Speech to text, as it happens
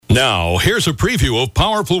Now, here's a preview of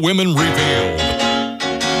Powerful Women Revealed.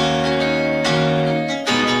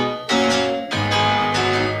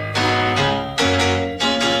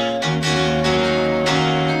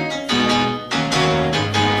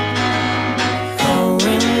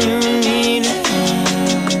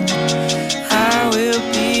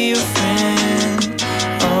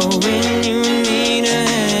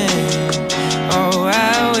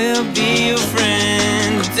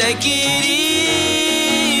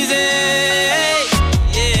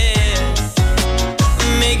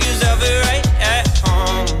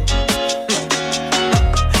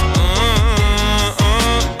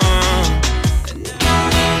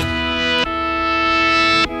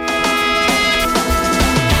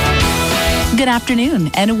 Good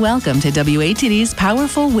afternoon, and welcome to WATD's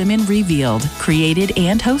Powerful Women Revealed, created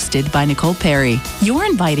and hosted by Nicole Perry. You're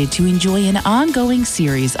invited to enjoy an ongoing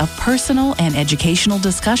series of personal and educational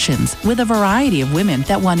discussions with a variety of women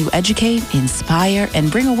that want to educate, inspire,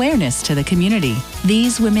 and bring awareness to the community.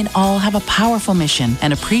 These women all have a powerful mission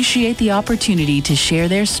and appreciate the opportunity to share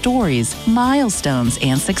their stories, milestones,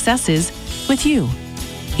 and successes with you.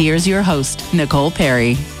 Here's your host, Nicole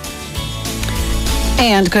Perry.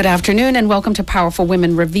 And good afternoon and welcome to Powerful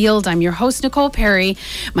Women Revealed. I'm your host, Nicole Perry.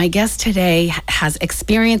 My guest today has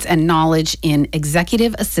experience and knowledge in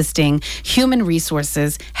executive assisting, human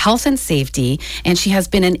resources, health and safety, and she has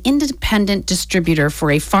been an independent distributor for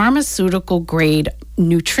a pharmaceutical grade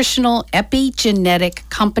nutritional epigenetic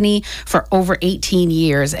company for over 18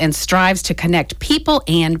 years and strives to connect people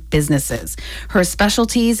and businesses. Her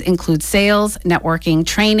specialties include sales, networking,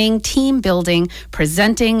 training, team building,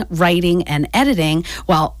 presenting, writing, and editing,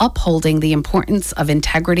 while upholding the importance of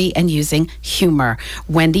integrity and using humor.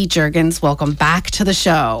 Wendy Juergens, welcome back to the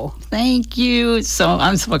show. Thank you.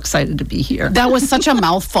 I'm so excited to be here. That was such a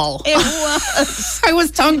mouthful. It was. I was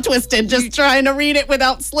tongue twisted just trying to read it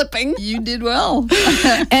without slipping. You did well.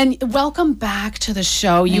 And welcome back to the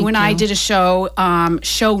show. Thank you and I you. did a show,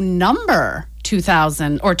 show number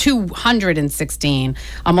 2000 or 216.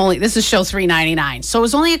 This is show 399. So it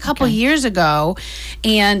was only a couple years ago,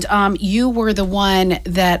 and you were the one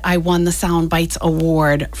that I won the Sound Bites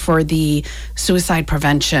Award for the suicide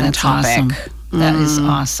prevention That's topic. Awesome. That is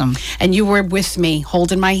awesome. And you were with me,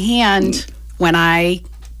 holding my hand when I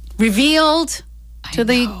revealed to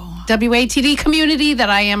the WATD community that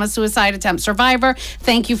I am a suicide attempt survivor.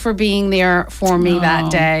 Thank you for being there for me that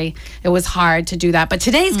day. It was hard to do that. But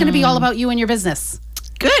today's going to be all about you and your business.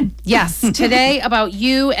 Good. Yes, today about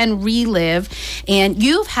you and Reliv. And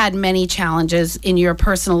you've had many challenges in your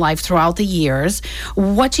personal life throughout the years.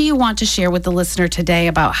 What do you want to share with the listener today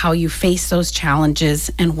about how you face those challenges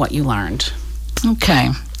and what you learned? Okay.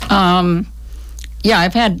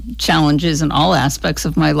 I've had challenges in all aspects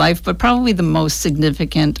of my life, but probably the most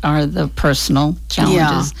significant are the personal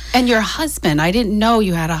challenges. Yeah. And your husband, I didn't know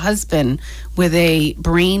you had a husband with a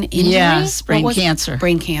brain injury? Yes, brain cancer.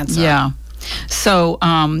 Brain cancer. Yeah. So,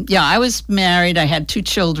 I was married. I had 2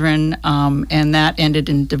 children, and that ended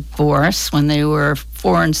in divorce when they were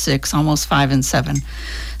 4 and 6, almost 5 and 7.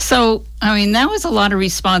 So, that was a lot of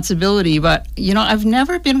responsibility, but, I've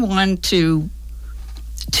never been one to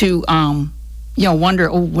wonder,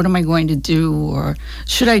 what am I going to do? Or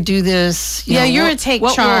should I do this? You're a take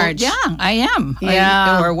charge. I am.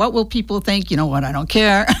 Yeah. Or what will people think? You know what? I don't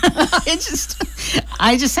care.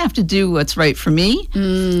 I just have to do what's right for me.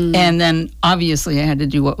 And then obviously I had to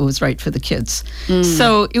do what was right for the kids.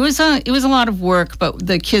 So it was a lot of work, but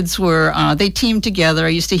the kids were, they teamed together. I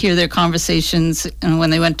used to hear their conversations, and when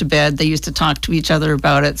they went to bed, they used to talk to each other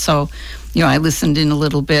about it. So I listened in a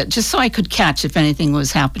little bit just so I could catch if anything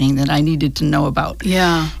was happening that I needed to know about.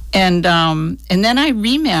 Yeah. And then I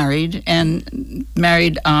remarried and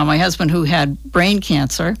married my husband who had brain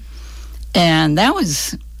cancer. And that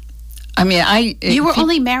was, you were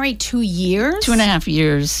only married 2 years? 2.5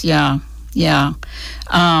 years, yeah.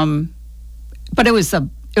 But it was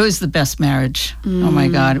the best marriage. Oh my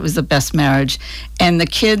God, it was the best marriage. And the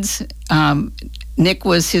kids, Nick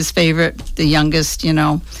was his favorite, the youngest,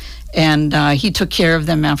 and he took care of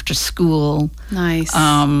them after school. Nice.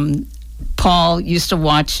 Paul used to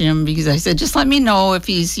watch him because I said, just let me know if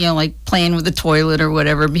he's, playing with the toilet or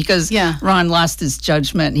whatever, because Ron lost his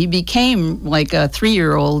judgment. He became like a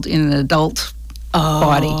 3-year-old in an adult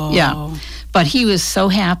body. Yeah. But he was so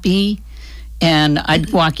happy. And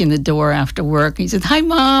I'd walk in the door after work. And he said, "Hi,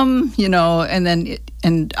 Mom," and then,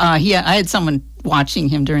 I had someone watching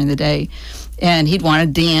him during the day. And he'd want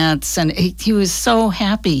to dance, and he was so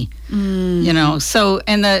happy, So,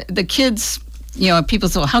 and the kids, people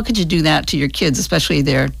say, well, how could you do that to your kids, especially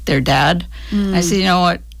their dad? I said, you know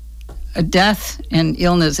what? death and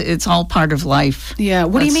illness, it's all part of life. Yeah.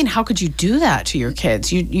 What do you mean? How could you do that to your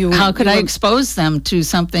kids? How could I expose them to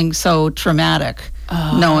something so traumatic,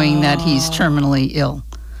 knowing that he's terminally ill?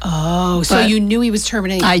 Oh, so you knew he was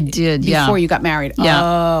terminated. I did, before you got married. Yeah.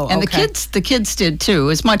 Oh, and the kids did too,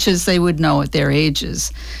 as much as they would know at their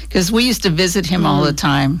ages, because we used to visit him all the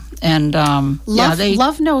time. And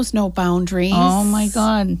love knows no boundaries. Oh my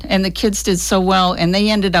God! And the kids did so well, and they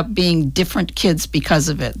ended up being different kids because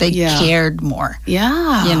of it. They cared more.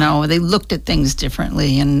 Yeah, they looked at things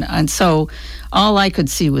differently, and so all I could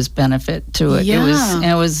see was benefit to it.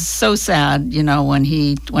 Yeah. It was so sad, when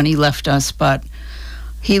he left us, but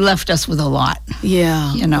he left us with a lot.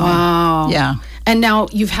 Yeah. Wow. Yeah. And now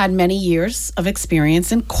you've had many years of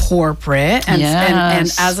experience in corporate and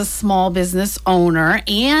as a small business owner,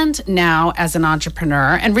 and now as an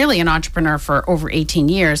entrepreneur, and really an entrepreneur for over 18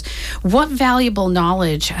 years. What valuable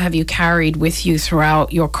knowledge have you carried with you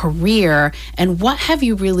throughout your career, and what have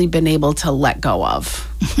you really been able to let go of?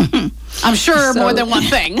 I'm sure more than one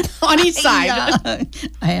thing on each side. Yeah.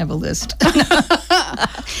 I have a list.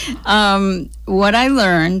 What I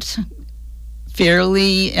learned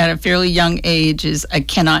at a fairly young age is I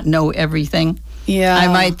cannot know everything. Yeah. I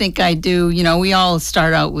might think I do. We all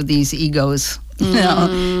start out with these egos.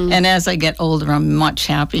 And as I get older, I'm much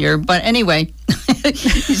happier. But anyway, you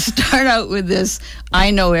start out with this, I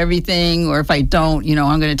know everything, or if I don't,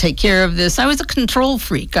 I'm going to take care of this. I was a control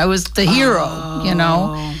freak. I was the hero,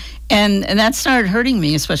 And that started hurting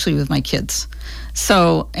me, especially with my kids.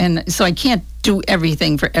 So I can't do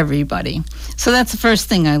everything for everybody. So that's the first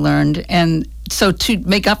thing I learned. And so to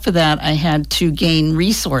make up for that, I had to gain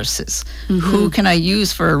resources. Mm-hmm. Who can I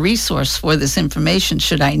use for a resource for this information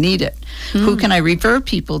should I need it? Mm. Who can I refer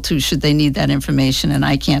people to should they need that information and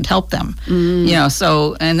I can't help them?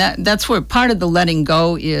 Mm. That's where part of the letting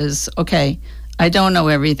go is, okay, I don't know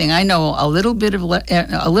everything. I know a little bit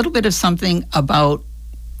of something about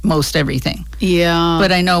most everything. Yeah.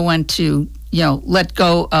 But I know when to, let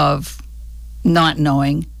go of not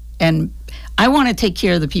knowing. And I want to take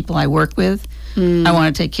care of the people I work with. Mm. I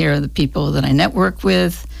want to take care of the people that I network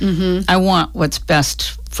with. Mm-hmm. I want what's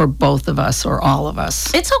best for both of us or all of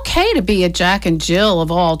us. It's okay to be a Jack and Jill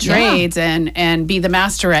of all trades and be the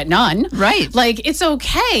master at none. Right. Like, it's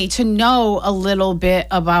okay to know a little bit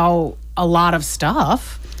about a lot of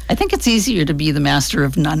stuff. I think it's easier to be the master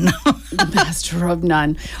of none. The master of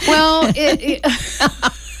none. Well,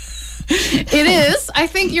 it is. I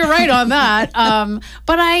think you're right on that.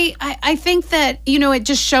 But I think that, it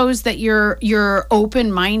just shows that you're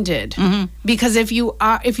open-minded. Mm-hmm. Because if you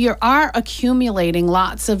are accumulating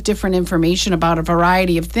lots of different information about a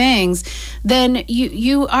variety of things, then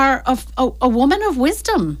you are a woman of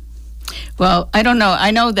wisdom. Well, I don't know.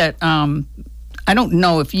 I know that I don't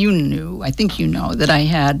know if you knew. I think you know that I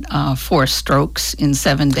had 4 strokes in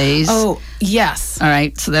 7 days. Oh, yes. All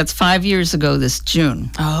right. So that's 5 years ago this June.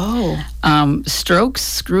 Oh. Strokes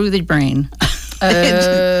screw the brain.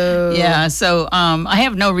 Oh. Yeah. So I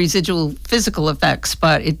have no residual physical effects,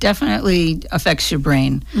 but it definitely affects your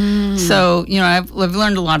brain. Mm. So, I've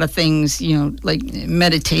learned a lot of things, like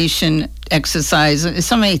meditation, exercise,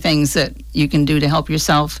 so many things that you can do to help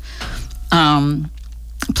yourself.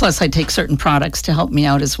 Plus, I take certain products to help me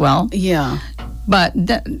out as well. Yeah. But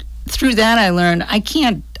through that, I learned I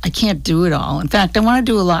can't do it all. In fact, I want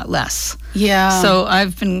to do a lot less. Yeah. So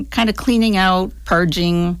I've been kind of cleaning out,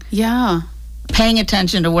 purging. Yeah. Paying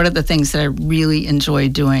attention to what are the things that I really enjoy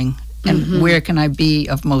doing, and where can I be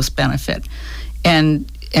of most benefit, and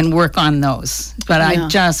work on those. But I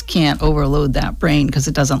just can't overload that brain because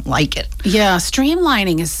it doesn't like it. Yeah,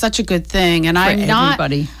 streamlining is such a good thing, and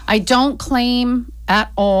I don't claim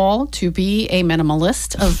at all to be a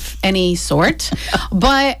minimalist of any sort,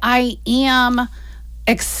 but I am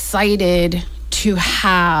excited to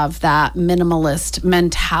have that minimalist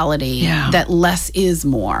mentality that less is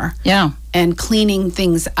more. Yeah. And cleaning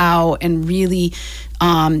things out and really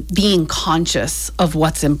being conscious of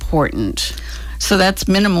what's important. So that's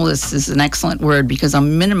minimalist is an excellent word because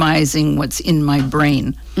I'm minimizing what's in my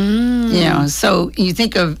brain. Mm. So you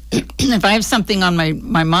think of if I have something on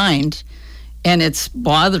my mind and it's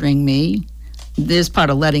bothering me, there's part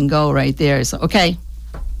of letting go right there. So, okay,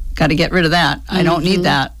 got to get rid of that. I don't need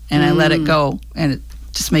that. And I let it go. And it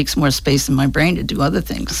just makes more space in my brain to do other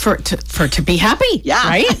things. To be happy. Yeah.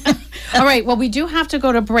 Right? All right. Well, we do have to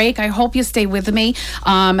go to break. I hope you stay with me.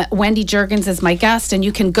 Wendy Juergens is my guest, and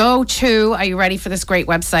you can go to, are you ready for this great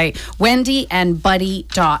website?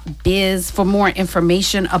 wendyandbuddy.biz for more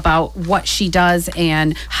information about what she does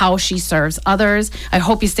and how she serves others. I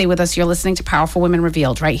hope you stay with us. You're listening to Powerful Women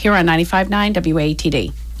Revealed right here on 95.9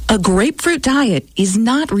 WATD. A grapefruit diet is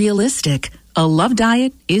not realistic. A love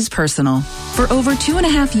diet is personal. For over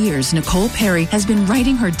 2.5 years, Nicole Perry has been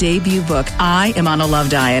writing her debut book, I Am on a Love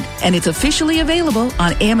Diet, and it's officially available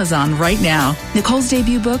on Amazon right now. Nicole's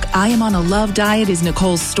debut book, I Am on a Love Diet, is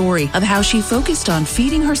Nicole's story of how she focused on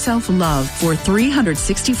feeding herself love for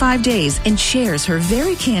 365 days and shares her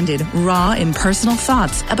very candid, raw, and personal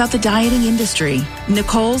thoughts about the dieting industry.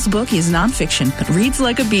 Nicole's book is nonfiction, but reads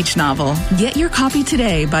like a beach novel. Get your copy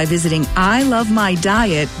today by visiting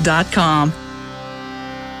ilovemydiet.com.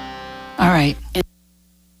 All right.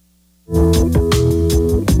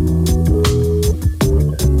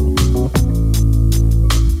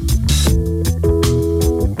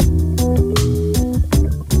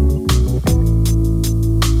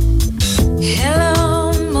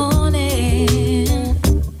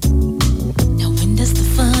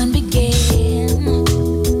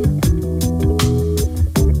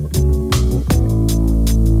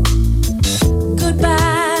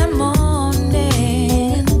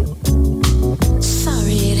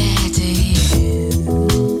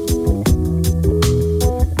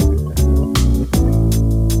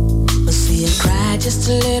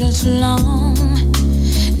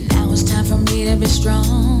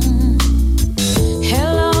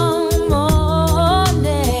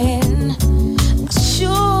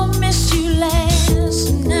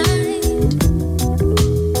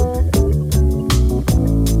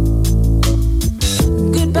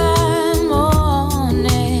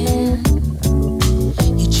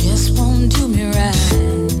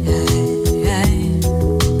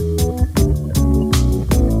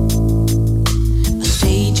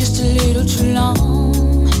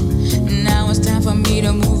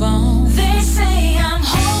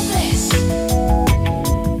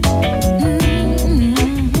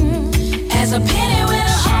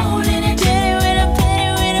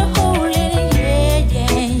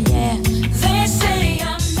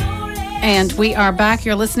 We are back.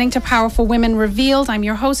 You're listening to Powerful Women Revealed. I'm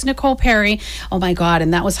your host, Nicole Perry. Oh my God,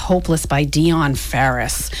 and that was Hopeless by Dion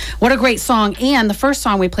Ferris. What a great song. And the first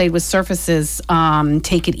song we played was Surfaces,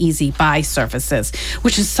 Take It Easy by Surfaces,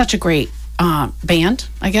 which is such a great band,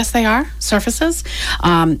 I guess they are, Surfaces.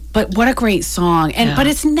 But what a great song. And But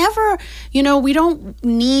it's never, we don't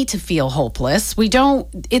need to feel hopeless.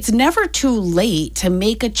 It's never too late to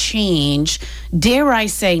make a change, dare I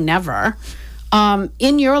say never,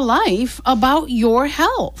 in your life about your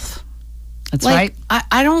health. That's right.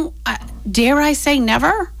 Dare I say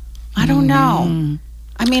never? I don't know.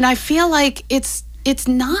 I mean, I feel like it's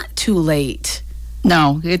not too late.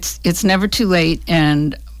 No, it's never too late.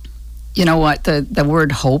 And you know what? The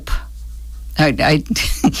word hope, the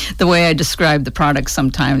way I describe the product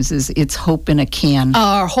sometimes is it's hope in a can.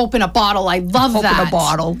 Or hope in a bottle. I love that. Hope in a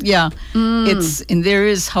bottle. Yeah. And there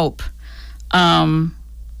is hope.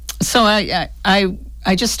 So I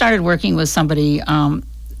just started working with somebody,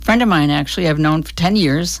 friend of mine actually, I've known for 10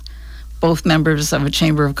 years, both members of a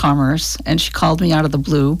chamber of commerce, and she called me out of the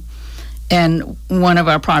blue. And one of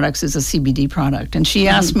our products is a CBD product. And she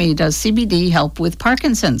asked me, does CBD help with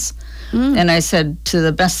Parkinson's? And I said, to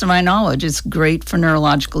the best of my knowledge, it's great for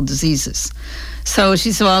neurological diseases. So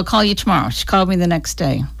she said, well, I'll call you tomorrow. She called me the next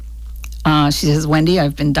day. She says, Wendy,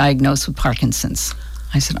 I've been diagnosed with Parkinson's.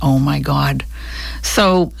 I said, oh my God.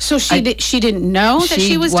 So she didn't know that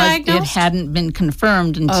she was diagnosed? It hadn't been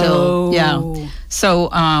confirmed until,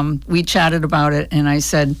 So we chatted about it, and I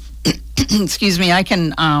said, excuse me, I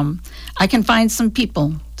can find some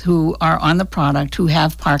people who are on the product who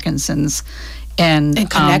have Parkinson's. And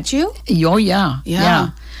connect you? Oh, yeah.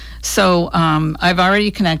 So I've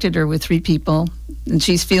already connected her with 3 people, and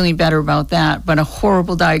she's feeling better about that. But a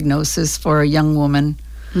horrible diagnosis for a young woman,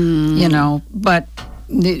 but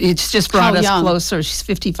it's just brought us closer. She's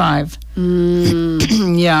 55.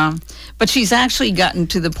 Yeah. But she's actually gotten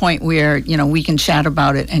to the point where, we can chat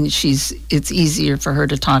about it, and it's easier for her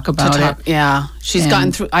to talk about it. Yeah. She's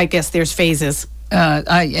gotten through, I guess there's phases.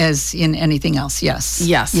 As in anything else, yes.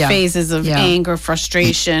 Yes, phases of anger,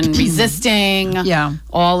 frustration, resisting,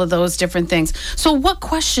 all of those different things. So what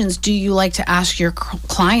questions do you like to ask your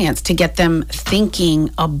clients to get them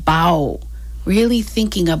really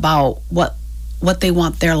thinking about what they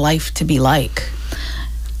want their life to be like?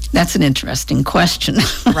 That's an interesting question.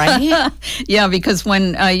 Right? Yeah, because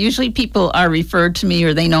when usually people are referred to me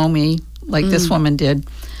or they know me, like this woman did,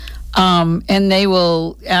 and they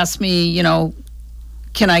will ask me,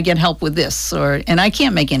 can I get help with this? And I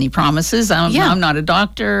can't make any promises. I'm not a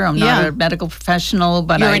doctor. I'm not a medical professional.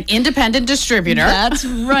 But you're an independent distributor. That's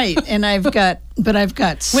right. And I've got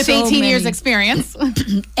with 18 years experience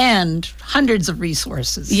and hundreds of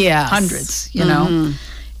resources. Yeah, hundreds.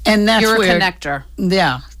 And that's you're where a connector.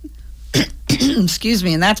 Yeah, excuse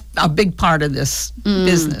me, and that's a big part of this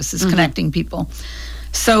business is connecting people.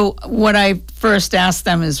 So what I first asked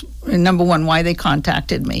them is, number one, why they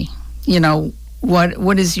contacted me.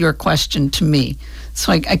 What is your question to me?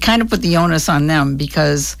 So I kind of put the onus on them,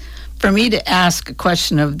 because for me to ask a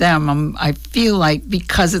question of them, I feel like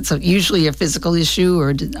because it's usually a physical issue or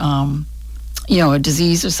a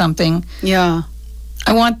disease or something. Yeah.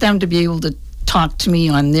 I want them to be able to talk to me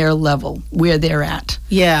on their level, where they're at.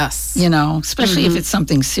 Yes. Especially if it's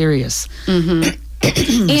something serious.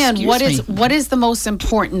 And what is the most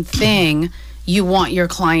important thing you want your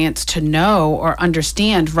clients to know or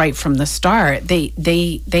understand right from the start?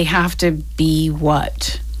 They have to be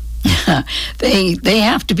what? They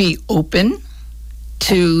have to be open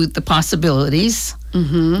to the possibilities.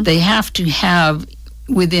 They have to have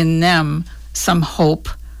within them some hope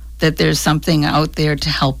that there's something out there to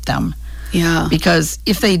help them. Yeah. Because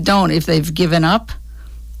if they've given up,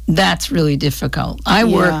 that's really difficult. I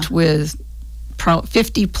worked with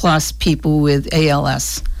 50 plus people with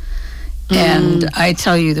ALS. And I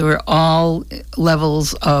tell you, there were all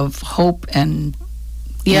levels of hope and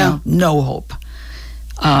no hope.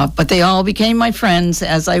 But they all became my friends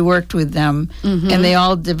as I worked with them, and they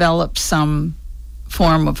all developed some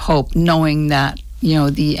form of hope, knowing that,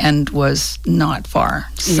 the end was not far.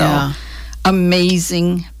 So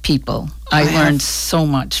amazing people. I learned so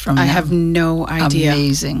much from them. I have no idea.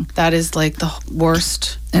 Amazing. That is like the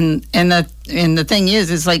worst. And the thing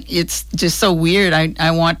is like, it's just so weird.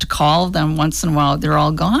 I want to call them once in a while. They're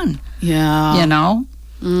all gone. Yeah.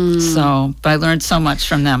 So, but I learned so much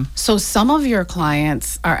from them. So some of your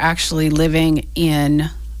clients are actually living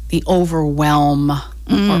in the overwhelmed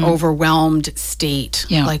state.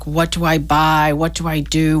 Yeah. Like, what do I buy? What do I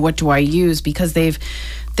do? What do I use? Because they've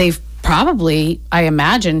probably, I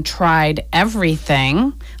imagine, tried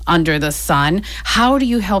everything under the sun. How do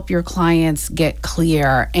you help your clients get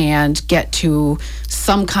clear and get to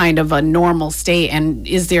some kind of a normal state? And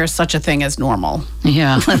is there such a thing as normal?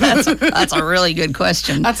 Yeah, that's a really good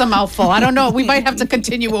question. That's a mouthful. I don't know. We might have to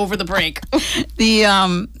continue over the break.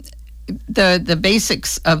 The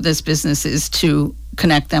basics of this business is to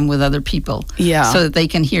connect them with other people, so that they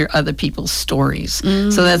can hear other people's stories.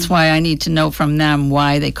 So that's why I need to know from them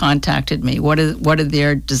why they contacted me. What are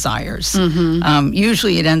their desires?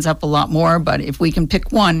 Usually it ends up a lot more, but if we can pick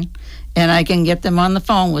one, and I can get them on the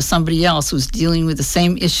phone with somebody else who's dealing with the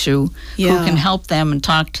same issue, who can help them and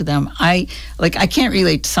talk to them. I can't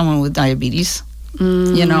relate to someone with diabetes.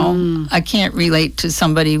 I can't relate to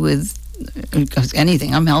somebody with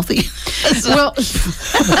anything. I'm healthy. Well,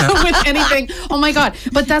 with anything. Oh my God.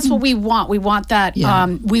 But that's what we want. We want that.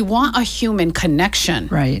 We want a human connection.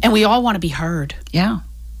 Right. And we all want to be heard. Yeah.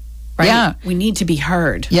 Right? Yeah. We need to be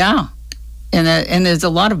heard. Yeah. And there's a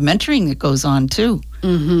lot of mentoring that goes on too,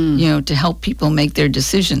 to help people make their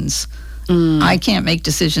decisions. I can't make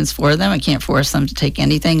decisions for them. I can't force them to take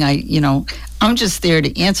anything. I'm just there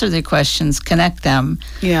to answer their questions, connect them,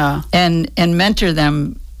 and mentor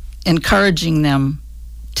them, encouraging them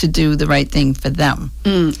to do the right thing for them.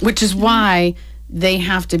 Which is why they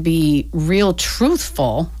have to be real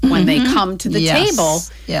truthful when they come to the table.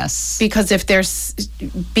 Yes. Because if they're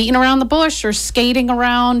beating around the bush or skating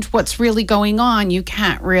around what's really going on, you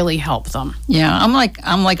can't really help them. Yeah, I'm like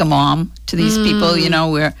a mom to these people,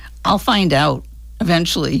 where I'll find out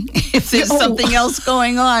eventually if there's something else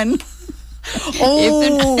going on.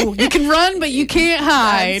 Oh, you can run, but you can't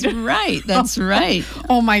hide. That's right.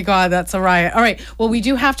 Oh my God, that's a riot. All right. Well, we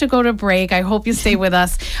do have to go to break. I hope you stay with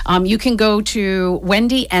us. You can go to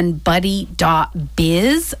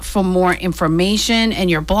wendyandbuddy.biz for more information, and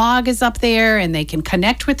your blog is up there, and they can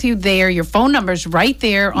connect with you there. Your phone number's right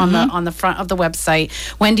there on the front of the website.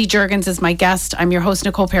 Wendy Juergens is my guest. I'm your host,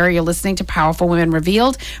 Nicole Perry. You're listening to Powerful Women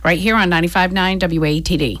Revealed right here on 95.9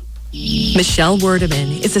 WATD. Michelle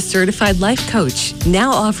Werdeman is a certified life coach,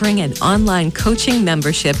 now offering an online coaching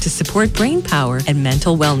membership to support brain power and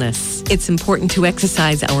mental wellness. It's important to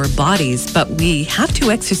exercise our bodies, but we have to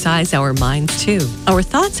exercise our minds too. Our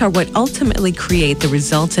thoughts are what ultimately create the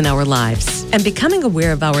results in our lives. And becoming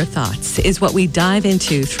aware of our thoughts is what we dive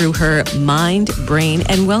into through her Mind, Brain,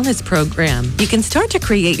 and Wellness program. You can start to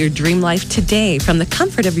create your dream life today from the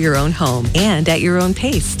comfort of your own home and at your own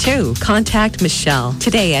pace too. Contact Michelle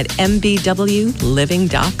today at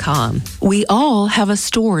mbwliving.com. We all have a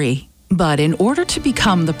story, but in order to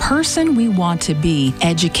become the person we want to be,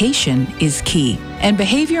 education is key. And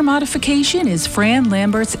behavior modification is Fran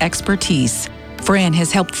Lambert's expertise. Fran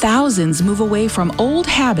has helped thousands move away from old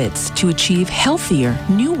habits to achieve healthier,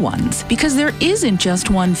 new ones because there isn't just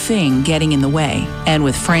one thing getting in the way. And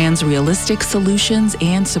with Fran's realistic solutions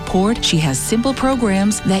and support, she has simple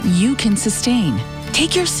programs that you can sustain.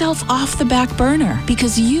 Take yourself off the back burner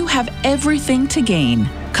because you have everything to gain.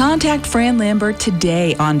 Contact Fran Lambert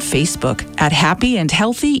today on Facebook at Happy and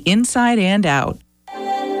Healthy Inside and Out.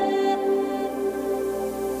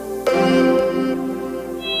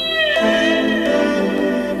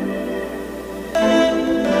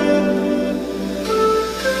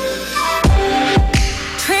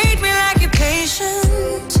 Treat me like you're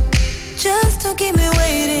patient, just don't keep me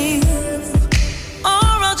waiting,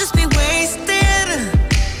 or I'll just be wasted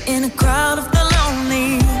in a crowd of the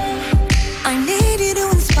lonely. I need you to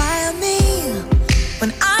inspire me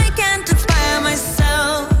when I can't inspire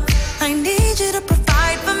myself. I need you to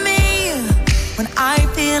provide for me when I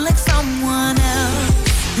feel like someone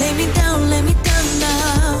else. Lay me down now.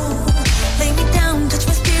 Lay me down, touch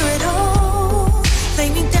my spirit, oh. Lay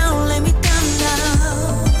me down now.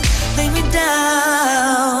 Lay me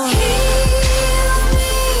down. Heal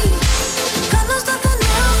me. God knows nothing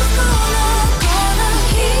else is gonna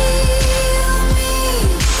heal me.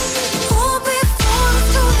 Oh, before it's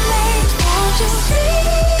too late, won't you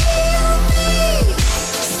heal me?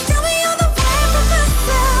 Tell me on the way for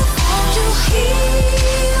myself, won't you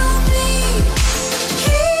heal me?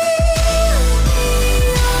 Heal me,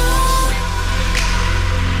 oh.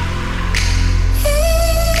 Heal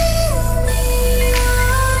me, oh.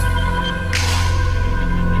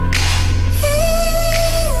 Heal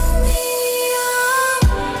me, oh.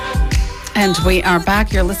 And we are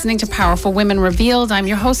back. You're listening to Powerful Women Revealed. I'm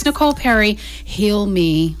your host, Nicole Perry. Heal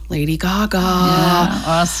Me, Lady Gaga. Yeah,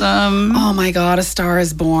 awesome. Oh my God, A Star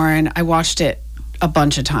is Born. I watched it a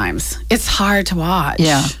bunch of times. It's hard to watch.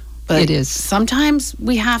 Yeah, but it is. Sometimes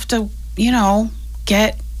we have to,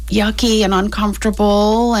 get yucky and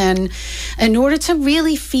uncomfortable, and in order to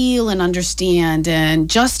really feel and understand, and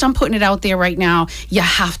just I'm putting it out there right now, you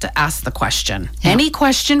have to ask the question. Yeah. Any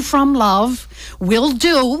question from love will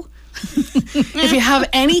do. If you have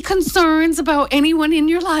any concerns about anyone in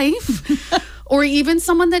your life, or even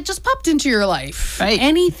someone that just popped into your life, Right.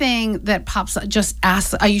 anything that pops up, just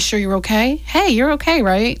ask, are you sure you're okay? Hey, you're okay,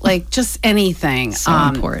 right? Like, just anything. So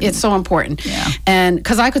important. It's so important. Yeah. And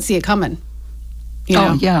because I could see it coming. You know?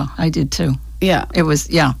 Oh, yeah, I did too. Yeah. It was,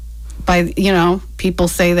 yeah. By, people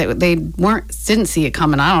say that they didn't see it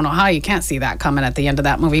coming. I don't know how you can't see that coming at the end of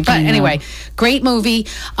that movie. But anyway, great movie.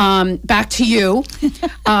 Back to you.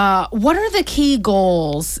 What are the key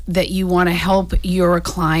goals that you want to help your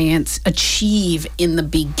clients achieve in the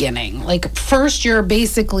beginning? Like, first, you're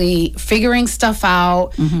basically figuring stuff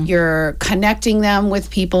out. Mm-hmm. You're connecting them with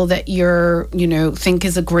people that you're, think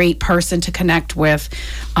is a great person to connect with.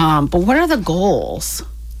 But what are the goals?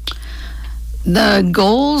 The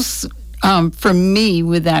goals for me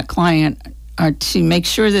with that client are to make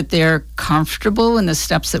sure that they're comfortable in the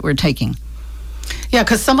steps that we're taking. Yeah,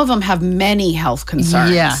 because some of them have many health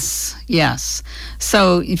concerns. Yes.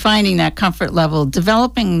 So finding that comfort level,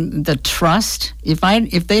 developing the trust. If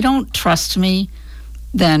they don't trust me,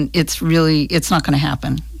 then it's not going to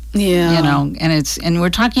happen. Yeah. And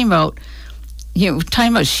we're talking about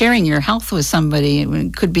sharing your health with somebody.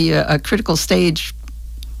 It could be a critical stage,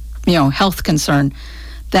 health concern,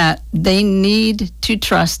 that they need to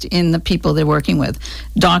trust in the people they're working with.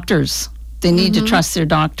 Doctors, they need to trust their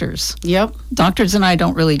doctors. Yep. Doctors and I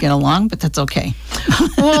don't really get along, but that's okay.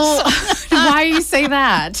 Well, why do you say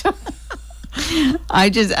that?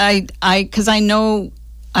 Because I know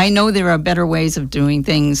there are better ways of doing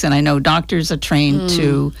things, and I know doctors are trained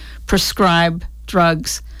to prescribe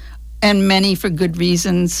drugs, and many for good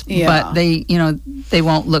reasons, but they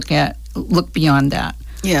won't look beyond that.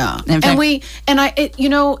 Yeah. In fact,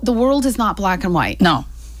 the world is not black and white. No.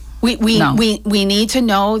 We need to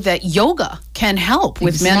know that yoga can help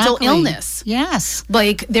with mental illness. Yes.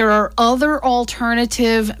 Like, there are other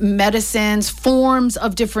alternative medicines, forms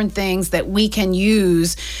of different things that we can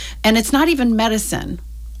use. And it's not even medicine.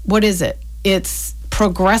 What is it? It's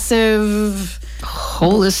progressive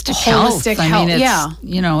holistic health. I mean,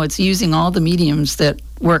 it's using all the mediums that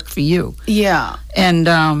work for you. Yeah. And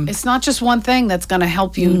it's not just one thing that's going to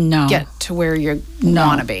help you get to where you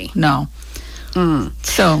want to be. No.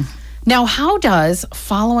 So now, how does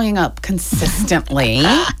following up consistently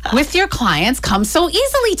with your clients come so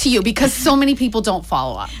easily to you? Because so many people don't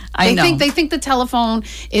follow up. They think the telephone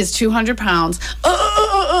is 200 pounds.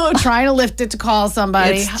 Trying to lift it to call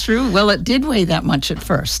somebody. It's true. Well, it did weigh that much at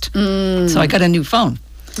first. So I got a new phone.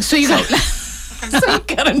 So you got So you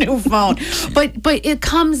got a new phone. But it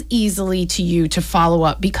comes easily to you to follow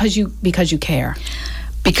up because you care.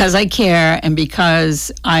 Because I care, and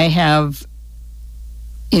because I have,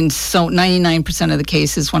 in 99% of the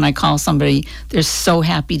cases when I call somebody, they're so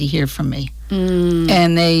happy to hear from me.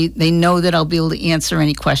 And they know that I'll be able to answer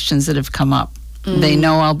any questions that have come up. They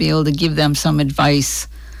know I'll be able to give them some advice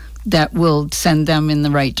that will send them in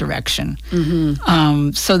the right direction.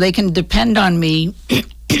 So they can depend on me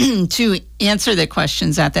to answer their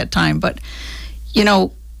questions at that time. But, you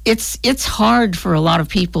know, it's hard for a lot of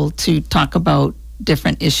people to talk about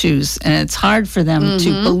different issues, and it's hard for them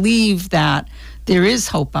to believe that there is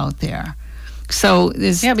hope out there. So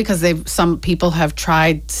because some people have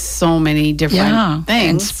tried so many different things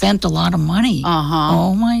and spent a lot of money.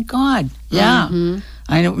 Oh my God,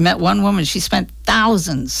 I met one woman. She spent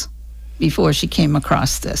thousands before she came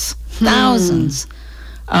across this. Thousands.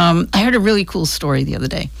 I heard a really cool story the other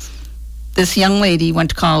day. This young lady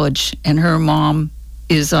went to college, and her mom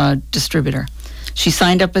is a distributor. She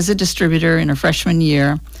signed up as a distributor in her freshman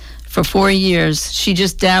year. For 4 years, she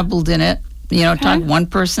just dabbled in it, talked one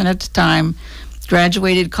person at a time,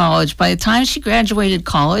 graduated college. By the time she graduated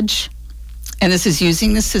college, and this is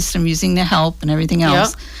using the system, using the help and everything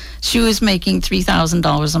else, she was making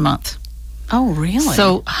 $3,000 a month. Oh, really?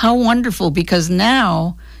 So how wonderful, because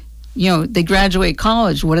now, they graduate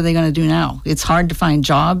college. What are they going to do now? It's hard to find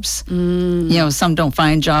jobs. Some don't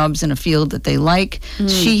find jobs in a field that they like.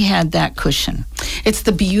 She had that cushion. It's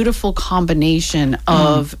the beautiful combination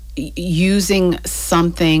of using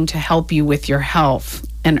something to help you with your health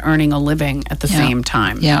and earning a living at the same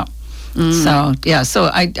time. Yeah. So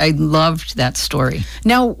I loved that story.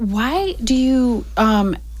 Now, why do you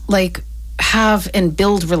have and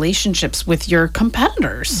build relationships with your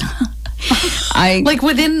competitors?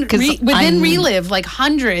 Within Reliv, like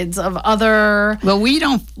hundreds of other. Well, we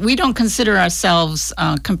don't consider ourselves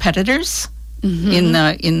competitors in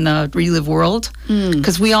the Reliv world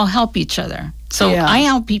because we all help each other. So I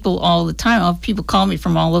help people all the time. I'll have people call me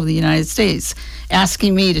from all over the United States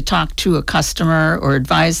asking me to talk to a customer or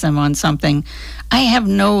advise them on something.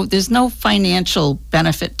 There's no financial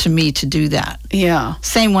benefit to me to do that. Yeah.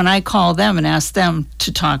 Same when I call them and ask them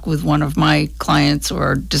to talk with one of my clients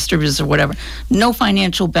or distributors or whatever. No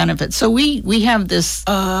financial benefit. So we have this.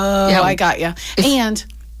 I got you. And,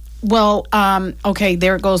 well, okay,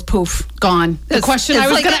 there it goes. Poof, gone. The question I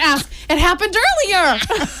was going to ask. It happened earlier.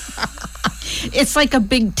 It's like a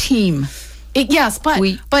big team. Yes, but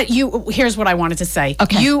here's what I wanted to say.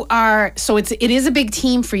 Okay. It is a big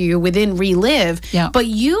team for you within Reliv, but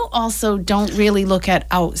you also don't really look at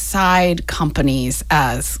outside companies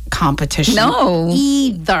as competition. No.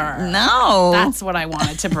 Either. No. That's what I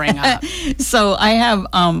wanted to bring up. So I have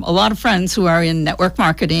a lot of friends who are in network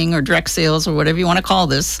marketing or direct sales or whatever you want to call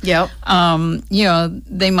this. Yep.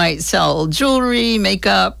 They might sell jewelry,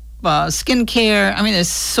 makeup, skincare. I mean, there's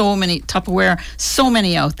so many, Tupperware, so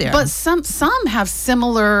many out there. But some have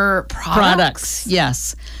similar products.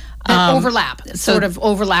 Yes. That overlap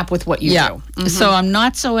with what you do. Mm-hmm. So I'm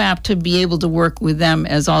not so apt to be able to work with them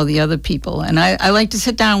as all the other people. And I like to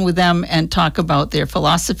sit down with them and talk about their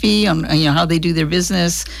philosophy on how they do their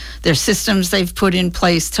business, their systems they've put in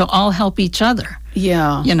place to all help each other.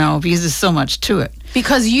 Yeah. Because there's so much to it.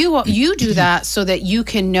 Because you do that so that you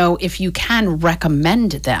can know if you can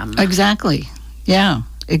recommend them. Exactly. Yeah.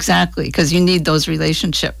 Exactly, because you need those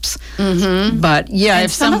relationships. Mm-hmm. But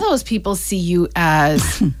if some of those people see you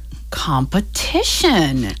as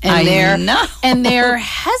competition, and they're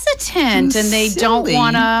hesitant, and they don't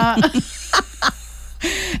want to,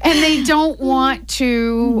 and they don't want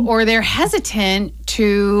to, or they're hesitant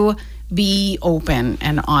to be open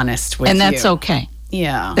and honest with you. And that's okay.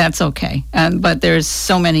 Yeah. That's okay. But there's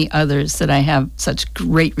so many others that I have such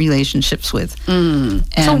great relationships with.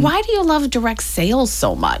 So why do you love direct sales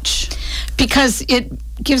so much? Because it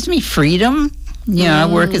gives me freedom. I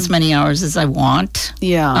work as many hours as I want.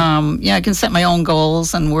 Yeah. I can set my own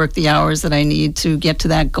goals and work the hours that I need to get to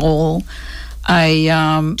that goal.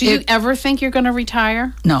 Do you ever think you're going to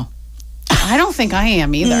retire? No. I don't think I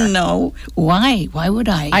am either. No. Why? Why would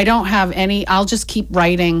I? I don't have any. I'll just keep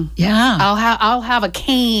writing. Yeah. I'll have a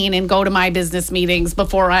cane and go to my business meetings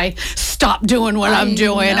before I stop doing what I'm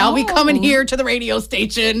doing. I'll be coming here to the radio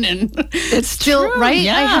station, and it's still true, right.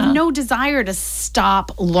 Yeah. I have no desire to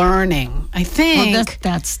stop learning. I think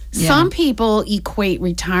that's some people equate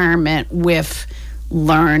retirement with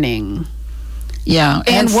learning. Yeah,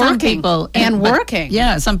 and working. Working.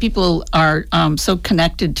 Yeah, some people are so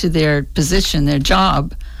connected to their position, their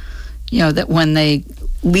job, that when they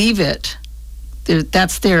leave it,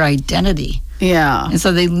 that's their identity. Yeah. And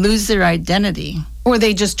so they lose their identity. or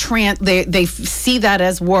they just they see that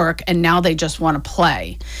as work, and now they just want to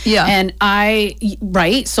play. Yeah. And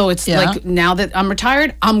right? So it's like, now that I'm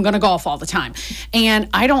retired, I'm going to golf all the time. And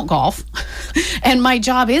I don't golf. And my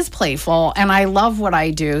job is playful, and I love what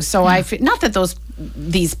I do. So not that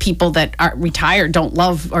these people that are retired don't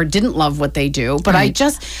love or didn't love what they do, but I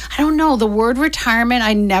don't know. The word retirement,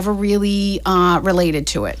 I never really related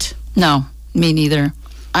to it. No, me neither.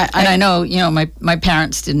 I know, my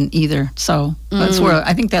parents didn't either. So that's where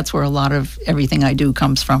I think that's where a lot of everything I do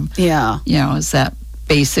comes from. Yeah. Is that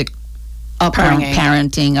basic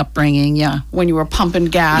parenting, upbringing. Yeah. When you were pumping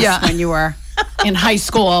gas, when you were in high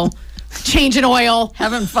school, changing oil,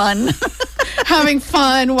 having fun. Having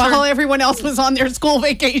fun while everyone else was on their school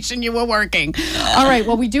vacation, you were working. All right,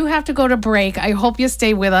 well, we do have to go to break. I hope you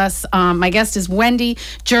stay with us. My guest is Wendy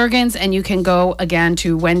Juergens, and you can go again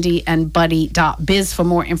to wendyandbuddy.biz for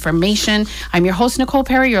more information. I'm your host, Nicole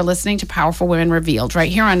Perry. You're listening to Powerful Women Revealed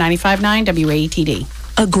right here on 95.9 WATD.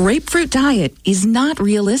 A grapefruit diet is not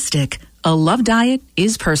realistic. A love diet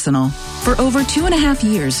is personal. For over 2.5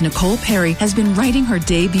 years, Nicole Perry has been writing her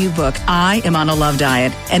debut book, I Am on a Love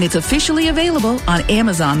Diet, and it's officially available on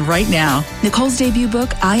Amazon right now. Nicole's debut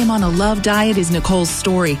book, I Am on a Love Diet, is Nicole's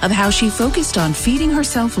story of how she focused on feeding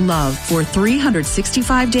herself love for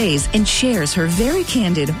 365 days and shares her very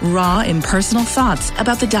candid, raw, and personal thoughts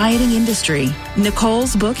about the dieting industry.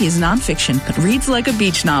 Nicole's book is nonfiction, but reads like a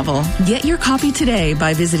beach novel. Get your copy today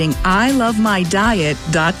by visiting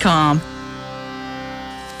ilovemydiet.com.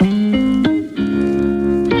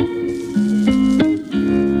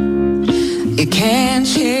 You can't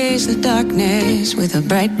chase the darkness with a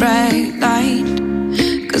bright, bright light,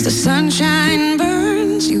 'cause the sunshine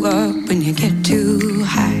burns you up when you get too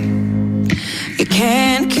high. You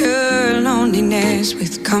can't cure loneliness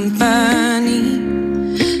with company.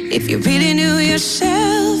 If you really knew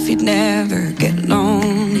yourself, you'd never get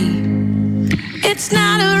lonely. It's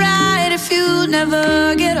not alright if you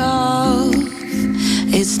never get off.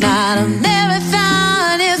 It's not a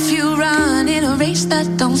marathon if you run in a race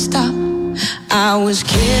that don't stop. I was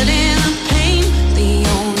killing the pain the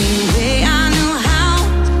only way I knew how,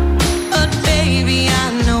 but baby,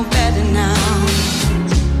 I know better now.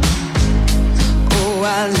 Oh,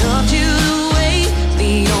 I loved you the way,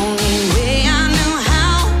 the only way I knew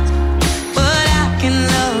how, but I can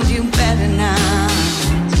love you better now.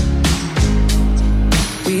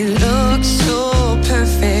 We look so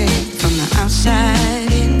perfect from the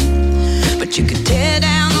outside in, but you could tear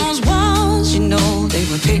down those walls, they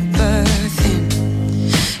were paper thin.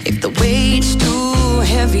 If the weight's too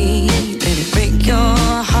heavy, let it break your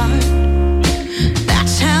heart.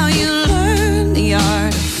 That's how you learn the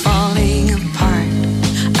art of falling apart.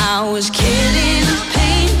 I was killing the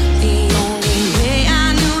pain the only way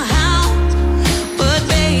I knew how, but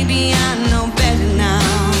baby, I know better now.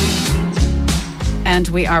 And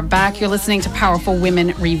we are back. You're listening to Powerful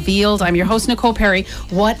Women Revealed. I'm your host, Nicole Perry.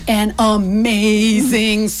 What an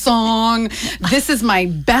amazing song. This is my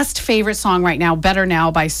best favorite song right now, Better Now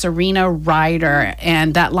by Serena Ryder.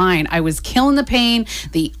 And that line, I was killing the pain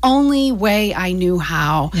the only way I knew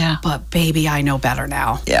how, but baby, I know better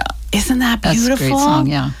now. Yeah. Isn't that beautiful? That's a great song,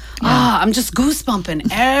 yeah. I'm just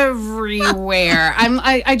goosebumping everywhere.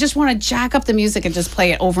 I just want to jack up the music and just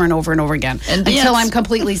play it over and over and over again until I'm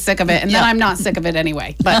completely sick of it. And then I'm not sick of it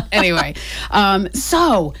anyway. But anyway,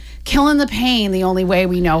 so killing the pain the only way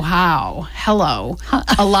we know how. Hello.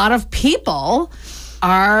 A lot of people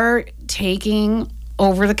are taking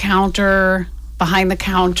over the counter, behind the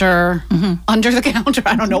counter, under the counter,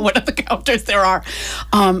 I don't know what other counters there are,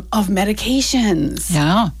 of medications.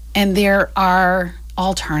 Yeah. And there are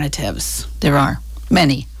alternatives. There are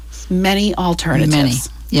many alternatives.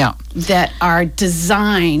 That are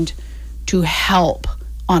designed to help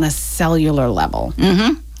on a cellular level.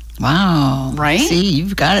 Wow. Right? See,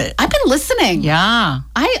 you've got it. I've been listening. Yeah.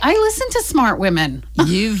 I listen to smart women.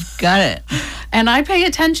 You've got it. And I pay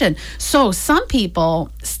attention. So some people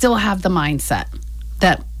still have the mindset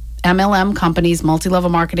that MLM companies, multi-level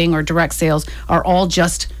marketing or direct sales are all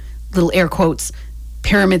just, little air quotes,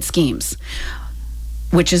 pyramid schemes,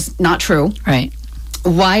 which is not true. Right.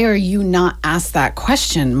 Why are you not asked that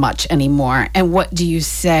question much anymore? And what do you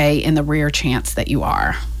say in the rare chance that you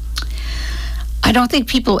are? I don't think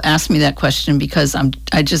people ask me that question because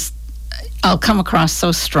I'll come across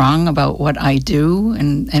so strong about what I do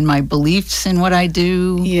and my beliefs in what I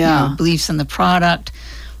do, beliefs in the product,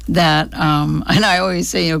 that and I always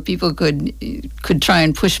say, people could try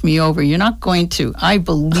and push me over. You're not going to. I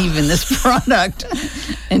believe in this product,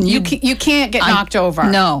 and you can't get knocked over.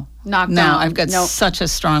 No, knocked down. I've got such a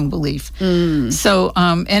strong belief. So,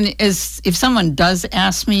 and if someone does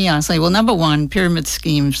ask me, I'll say, well, number one, pyramid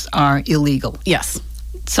schemes are illegal. Yes.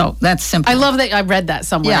 So that's simple. I love that. I read that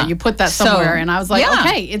somewhere. Yeah. You put that somewhere, and I was like,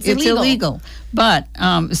 okay, it's illegal. But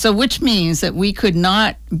so which means that we could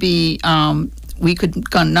not be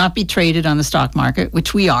not be traded on the stock market,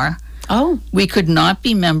 which we are. Oh. We could not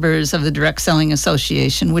be members of the Direct Selling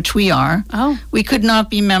Association, which we are. Oh. We could not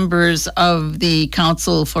be members of the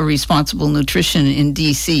Council for Responsible Nutrition in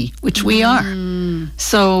D.C., which we are.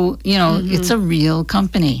 So, it's a real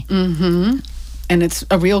company. Mm-hmm. And it's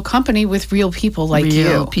a real company with real people like you.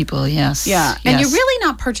 Real people, yes. Yeah. And you're really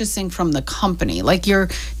not purchasing from the company. Like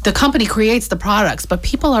the company creates the products, but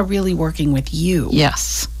people are really working with you.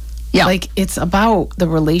 Yes. Yeah. Like it's about the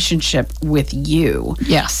relationship with you.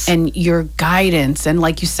 Yes. And your guidance and,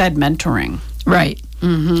 like you said, mentoring. Right.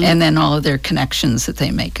 Mm-hmm. And then all of their connections that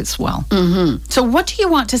they make as well. Mm-hmm. So what do you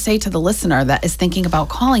want to say to the listener that is thinking about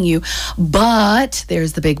calling you, but,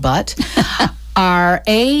 there's the big but, are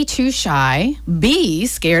A, too shy, B,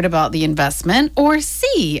 scared about the investment, or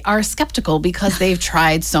C, are skeptical because they've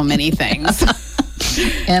tried so many things?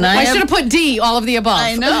 And I should have put D, all of the above.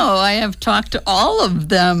 I know. I have talked to all of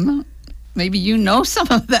them. Maybe you know some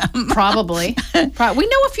of them. Probably. We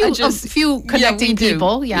know a few connecting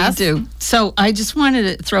people. Yes, we do. So I just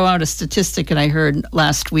wanted to throw out a statistic that I heard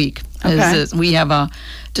last week. Okay. We have a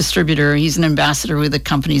distributor. He's an ambassador with the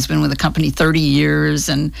company. He's been with the company 30 years,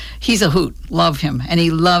 and he's a hoot. Love him, and he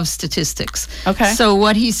loves statistics. Okay. So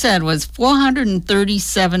what he said was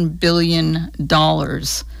 $437 billion.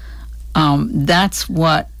 That's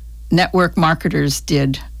what network marketers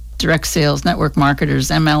did, direct sales, network marketers,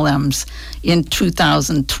 MLMs, in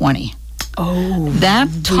 2020. Oh, that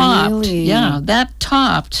topped, really? Yeah, that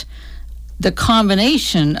topped the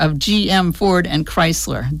combination of GM, Ford, and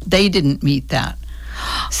Chrysler. They didn't meet that.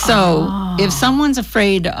 So if someone's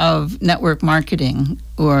afraid of network marketing,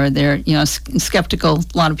 or they're skeptical,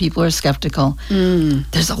 a lot of people are skeptical.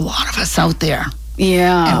 There's a lot of us out there.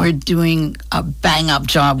 Yeah. And we're doing a bang-up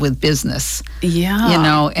job with business.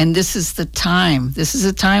 Yeah. And this is the time. This is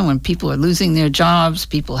a time when people are losing their jobs,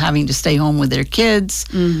 people having to stay home with their kids,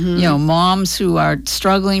 moms who are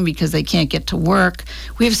struggling because they can't get to work.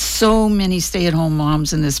 We have so many stay-at-home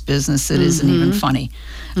moms in this business that isn't even funny.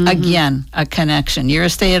 Again, a connection. You're a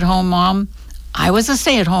stay-at-home mom. I was a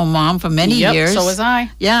stay-at-home mom for many years. So was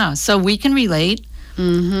I. Yeah, so we can relate.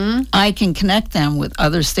 I can connect them with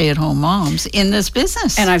other stay-at-home moms in this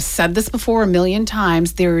business. And I've said this before a million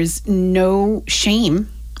times. There is no shame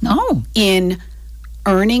in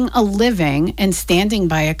earning a living and standing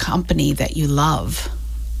by a company that you love.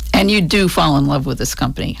 And you do fall in love with this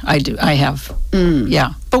company. I do. I have.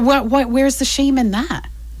 Yeah. But where's the shame in that?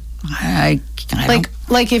 I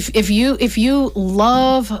like if you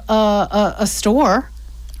love a store,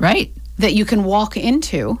 right, that you can walk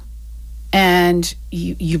into, and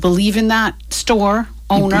you believe in that store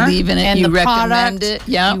owner, you believe in it, and you the recommend product, it,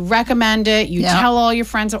 yeah, you recommend it, you tell all your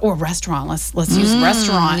friends, or restaurant. Let's use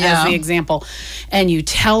restaurant as the example, and you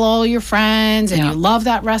tell all your friends, and you love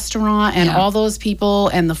that restaurant, and all those people,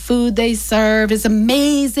 and the food they serve is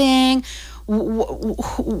amazing.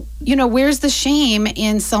 Where's the shame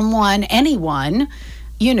in anyone,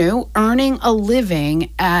 earning a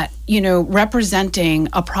living at, representing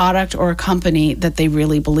a product or a company that they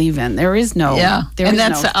really believe in? There is no. Yeah.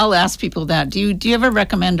 I'll ask people that. Do you ever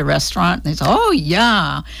recommend a restaurant? And they say, oh,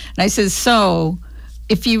 yeah. And I said, so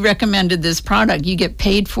if you recommended this product, you get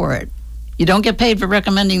paid for it. You don't get paid for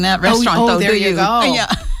recommending that restaurant, though, there do you go.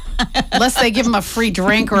 Yeah. Unless they give them a free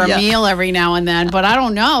drink or a meal every now and then, but I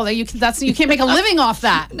don't know. You can't make a living off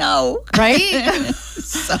that. No, right?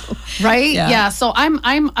 Right? Yeah. So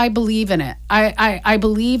I believe in it. I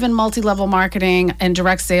believe in multi-level marketing and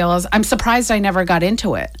direct sales. I'm surprised I never got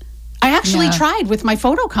into it. I actually tried with my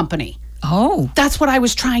photo company. Oh, that's what I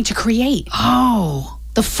was trying to create. Oh.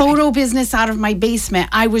 The photo business out of my basement,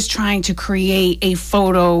 I was trying to create a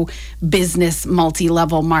photo business,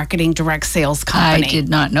 multi-level marketing, direct sales company. I did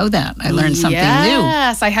not know that. I learned something new.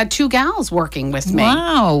 Yes, I had 2 gals working with me.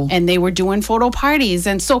 Wow. And they were doing photo parties.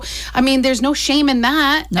 And so, there's no shame in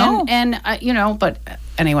that. No. But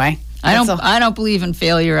anyway. I don't believe in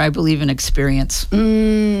failure. I believe in experience. Yeah.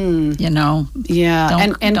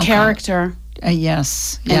 And character.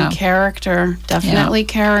 Yes. Yeah. And character. Definitely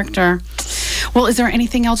character. Well, is there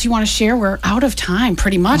anything else you want to share? We're out of time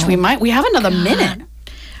pretty much. We have another minute.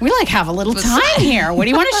 We have a little time here. What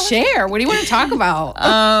do you want to share? What do you want to talk about?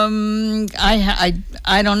 I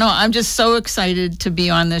don't know. I'm just so excited to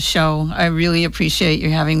be on this show. I really appreciate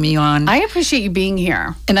you having me on. I appreciate you being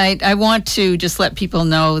here. And I want to just let people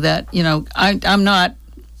know that,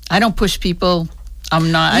 I don't push people. I'm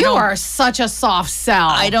not. You are such a soft sell.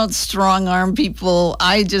 I don't strong arm people.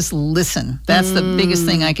 I just listen. That's the biggest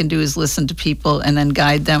thing I can do is listen to people and then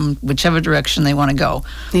guide them whichever direction they want to go.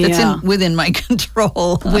 That's within my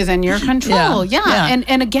control. Within your control, yeah.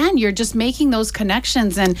 And again, you're just making those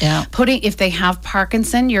connections and putting, if they have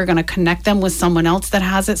Parkinson, you're going to connect them with someone else that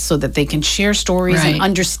has it so that they can share stories and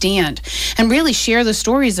understand and really share the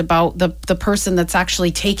stories about the person that's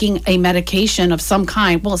actually taking a medication of some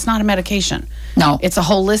kind. Well, it's not a medication. No. It's a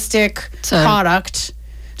holistic product.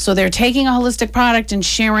 So they're taking a holistic product and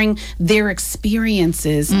sharing their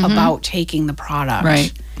experiences about taking the product.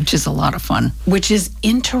 Right, which is a lot of fun. Which is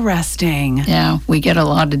interesting. Yeah, we get a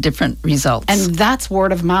lot of different results. And that's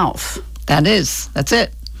word of mouth. That's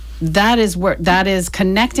it. That is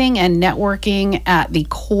connecting and networking at the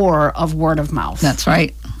core of word of mouth. That's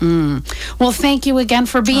right. Well, thank you again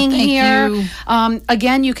for being here. You.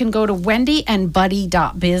 Again, you can go to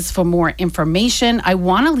wendyandbuddy.biz for more information. I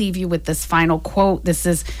want to leave you with this final quote.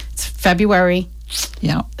 It's February.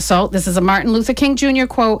 Yeah. So this is a Martin Luther King Jr.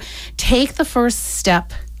 quote. Take the first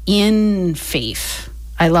step in faith.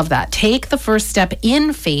 I love that. Take the first step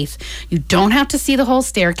in faith. You don't have to see the whole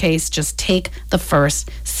staircase. Just take the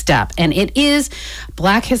first step. And it is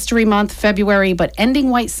Black History Month, February, but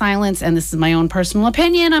ending white silence, and this is my own personal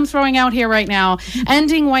opinion I'm throwing out here right now,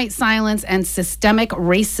 ending white silence and systemic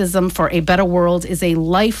racism for a better world is a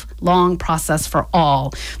lifelong process for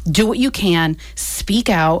all. Do what you can,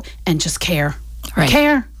 speak out, and just care. Right.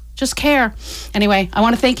 Care. Just care. Anyway, I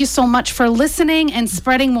want to thank you so much for listening and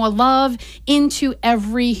spreading more love into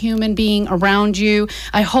every human being around you.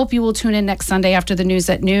 I hope you will tune in next Sunday after the news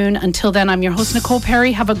at noon. Until then, I'm your host, Nicole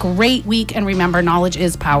Perry. Have a great week. And remember, knowledge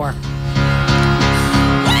is power.